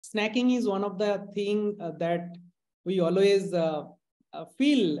snacking is one of the thing that we always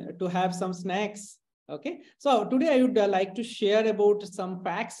feel to have some snacks. Okay, so today I would like to share about some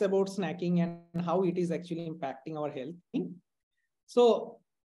facts about snacking and how it is actually impacting our health. So,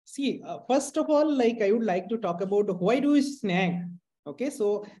 see, first of all, like I would like to talk about why do we snack? Okay,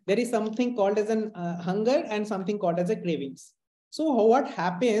 so there is something called as an hunger and something called as a cravings. So, what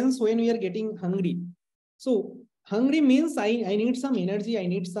happens when we are getting hungry? So, hungry means I need some energy, I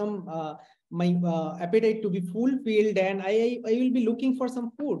need some my appetite to be fulfilled, and I will be looking for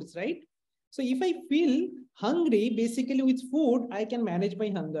some foods, right? So, if I feel hungry, basically with food, I can manage my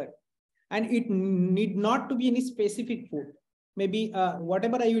hunger, and it need not to be any specific food. Maybe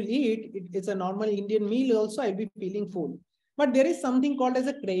whatever I will eat, it's a normal Indian meal also, I'll be feeling full. But there is something called as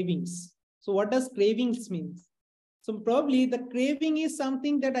a cravings. So what does cravings mean? So probably the craving is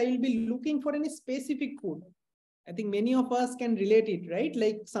something that I will be looking for any specific food. I think many of us can relate it, right?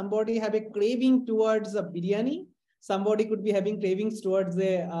 Like somebody have a craving towards a biryani. Somebody could be having cravings towards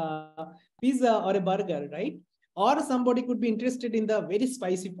a pizza or a burger, right? Or somebody could be interested in the very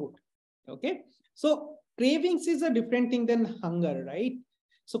spicy food. Okay. So cravings is a different thing than hunger, right?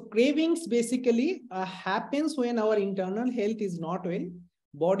 So cravings basically happens when our internal health is not well,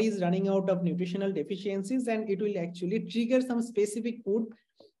 body is running out of nutritional deficiencies, and it will actually trigger some specific food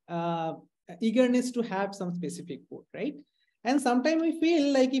eagerness to have some specific food, right? And sometimes we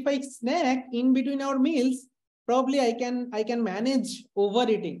feel like if I snack in between our meals, probably I can manage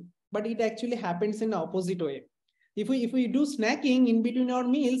overeating, but it actually happens in the opposite way. If we do snacking in between our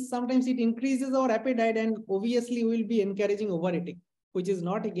meals, sometimes it increases our appetite, and obviously we will be encouraging overeating, which is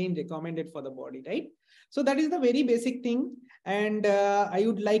not again recommended for the body, right? So that is the very basic thing. And I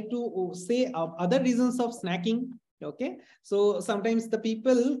would like to say other reasons of snacking. Okay, so sometimes the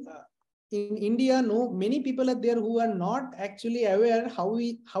people in India know many people are there who are not actually aware how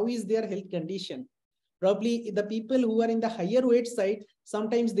is their health condition. Probably the people who are in the higher weight side,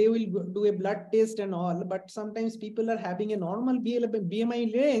 sometimes they will do a blood test and all, but sometimes people are having a normal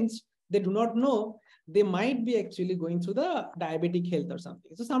BMI range, they do not know, they might be actually going through the diabetic health or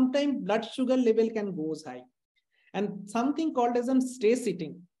something. So sometimes blood sugar level can go high. And something called as stress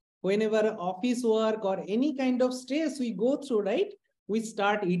eating. Whenever office work or any kind of stress we go through, right, we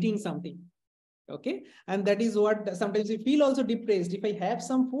start eating something. Okay, and that is what sometimes we feel also depressed. If I have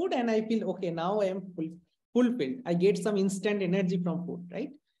some food and I feel okay, now I am fulfilled, I get some instant energy from food, right?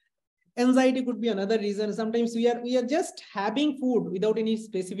 Anxiety could be another reason. Sometimes we are just having food without any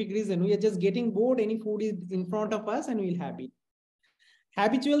specific reason. We are just getting bored, any food is in front of us and we'll have it.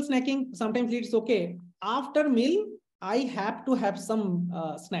 Habitual snacking sometimes leads, okay, after meal I have to have some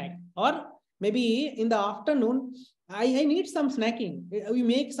snack, or maybe in the afternoon I need some snacking. We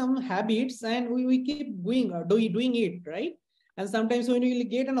make some habits and we keep doing it, right? And sometimes when we will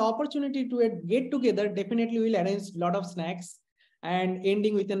get an opportunity to get together, definitely we'll arrange a lot of snacks and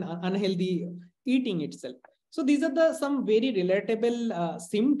ending with an unhealthy eating itself. So these are the some very relatable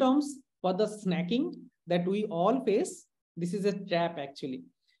symptoms for the snacking that we all face. This is a trap actually.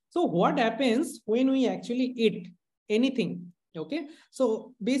 So what happens when we actually eat anything? Okay,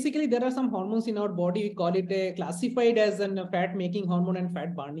 so basically there are some hormones in our body. We call it classified as a fat making hormone and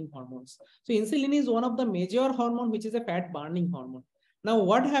fat burning hormones. So insulin is one of the major hormone, which is a fat burning hormone. Now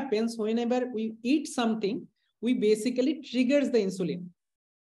what happens whenever we eat something, we basically triggers the insulin.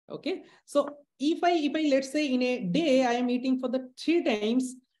 Okay, so if I let's say in a day I am eating for the 3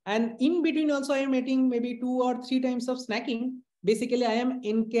 times, and in between also I am eating maybe 2 or 3 times of snacking, basically I am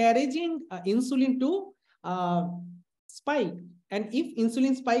encouraging insulin to spike. And if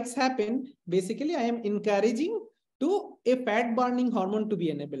insulin spikes happen, basically I am encouraging to a fat burning hormone to be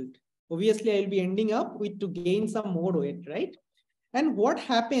enabled. Obviously I will be ending up with to gain some more weight, right? And what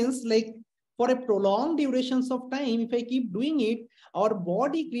happens, like for a prolonged durations of time, if I keep doing it, our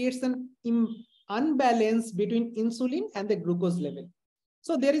body creates an unbalance between insulin and the glucose level.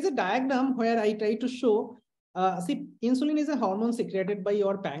 So there is a diagram where I try to show, see, insulin is a hormone secreted by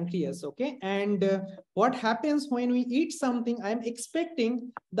your pancreas, okay? And what happens when we eat something, I'm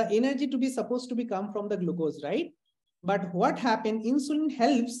expecting the energy to be supposed to be come from the glucose, right? But what happens, insulin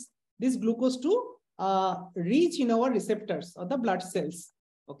helps this glucose to reach in our receptors or the blood cells,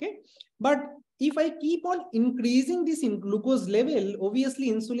 okay? But if I keep on increasing this in glucose level,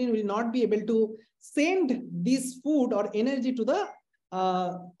 obviously insulin will not be able to send this food or energy to the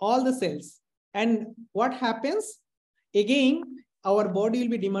all the cells. And what happens? Again, our body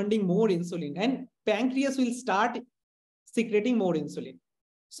will be demanding more insulin, and pancreas will start secreting more insulin.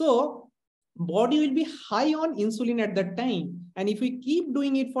 So body will be high on insulin at that time. And if we keep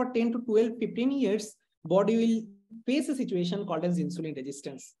doing it for 10 to 12, 15 years, body will face a situation called as insulin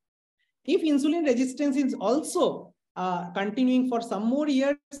resistance. If insulin resistance is also continuing for some more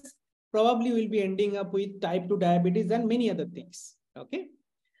years, probably we'll be ending up with type 2 diabetes and many other things. Okay.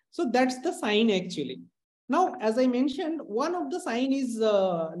 So that's the sign actually. Now, as I mentioned, one of the sign is,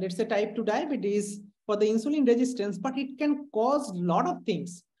 let's say type 2 diabetes for the insulin resistance, but it can cause a lot of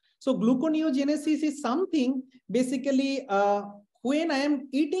things. So gluconeogenesis is something basically when I am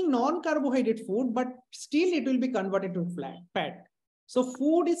eating non-carbohydrate food, but still it will be converted to fat. So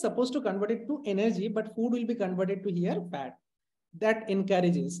food is supposed to convert it to energy, but food will be converted to here fat. That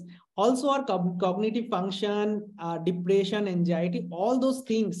encourages. Also our cognitive function, depression, anxiety, all those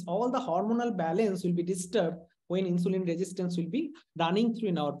things, all the hormonal balance will be disturbed when insulin resistance will be running through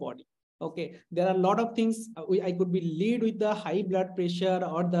in our body. Okay, there are a lot of things. I could be lead with the high blood pressure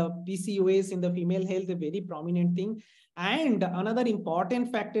or the PCOS in the female health, a very prominent thing. And another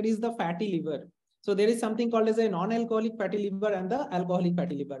important factor is the fatty liver. So there is something called as a non-alcoholic fatty liver and the alcoholic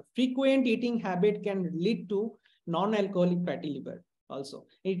fatty liver. Frequent eating habit can lead to non-alcoholic fatty liver also.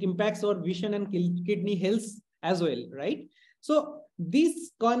 It impacts our vision and kidney health as well, right? So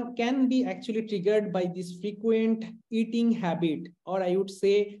this can be actually triggered by this frequent eating habit, or I would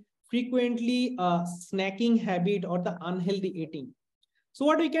say frequently snacking habit or the unhealthy eating. So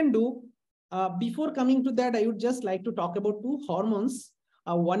what we can do, before coming to that, I would just like to talk about two hormones.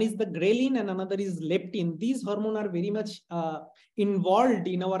 One is the ghrelin and another is leptin. These hormones are very much involved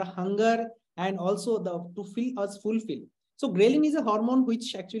in our hunger and also to feel us fulfill. So ghrelin is a hormone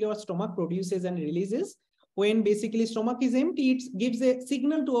which actually our stomach produces and releases. When basically stomach is empty, it gives a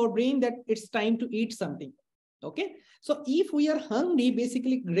signal to our brain that it's time to eat something. Okay. So if we are hungry,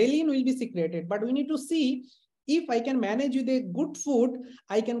 basically ghrelin will be secreted, but we need to see if I can manage with a good food,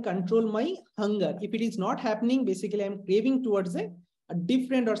 I can control my hunger. If it is not happening, basically I'm craving towards a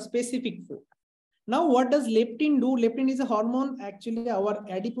different or specific food. Now, what does leptin do? Leptin is a hormone actually our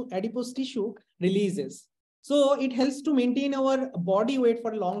adipose tissue releases. So it helps to maintain our body weight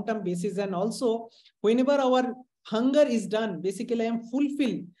for a long-term basis. And also whenever our hunger is done, basically I am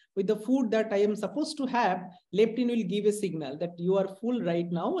fulfilled with the food that I am supposed to have, leptin will give a signal that you are full right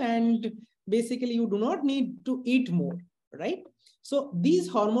now and basically you do not need to eat more, right? So these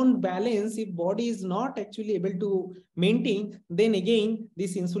hormone balance, if body is not actually able to maintain, then again,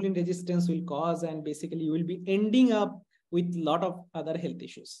 this insulin resistance will cause and basically you will be ending up with a lot of other health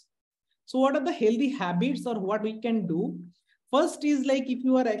issues. So what are the healthy habits or what we can do? First is like if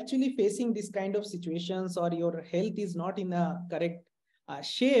you are actually facing this kind of situations or your health is not in a correct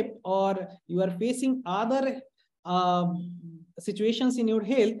shape or you are facing other situations in your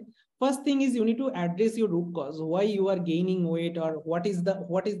health, first thing is you need to address your root cause, why you are gaining weight or what is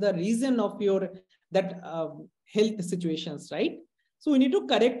the reason of your health situations, right? So we need to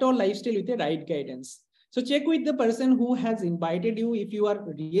correct our lifestyle with the right guidance. So check with the person who has invited you. If you are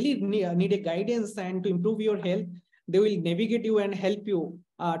really need a guidance and to improve your health, they will navigate you and help you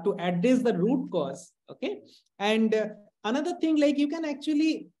to address the root cause. Okay. And another thing, like you can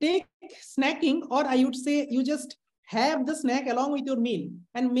actually take snacking, or I would say you just have the snack along with your meal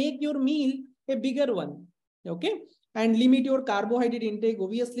and make your meal a bigger one. Okay. And limit your carbohydrate intake.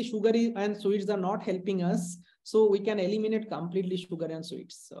 Obviously, sugar and sweets are not helping us. So we can eliminate completely sugar and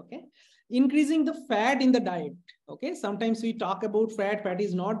sweets. Okay. Increasing the fat in the diet. Okay. Sometimes we talk about fat. Fat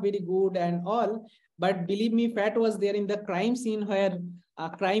is not very good and all. But believe me, fat was there in the crime scene where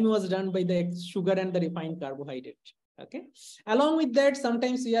crime was done by the sugar and the refined carbohydrate. Okay. Along with that,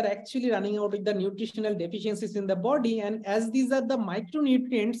 sometimes we are actually running out with the nutritional deficiencies in the body. And as these are the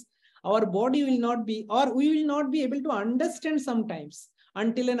micronutrients, our body will not be, or we will not be able to understand sometimes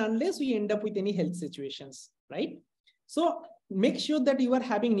until and unless we end up with any health situations, right? So make sure that you are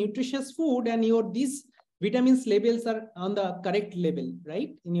having nutritious food and these vitamins levels are on the correct level,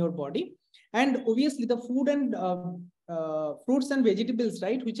 right, in your body. And obviously the food and fruits and vegetables,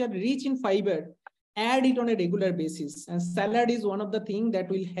 right, which are rich in fiber, add it on a regular basis. And salad is one of the things that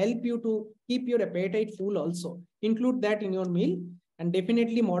will help you to keep your appetite full also. Include that in your meal, and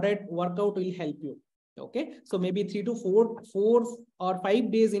definitely moderate workout will help you. Okay. So maybe 3 to 4 or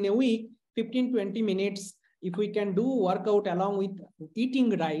 5 days in a week, 15-20 minutes. If we can do workout along with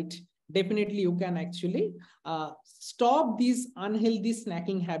eating right, definitely you can actually stop this unhealthy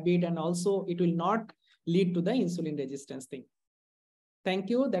snacking habit, and also it will not lead to the insulin resistance thing. Thank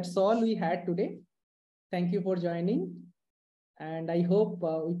you. That's all we had today. Thank you for joining. And I hope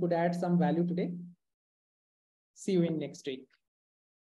we could add some value today. See you in next week.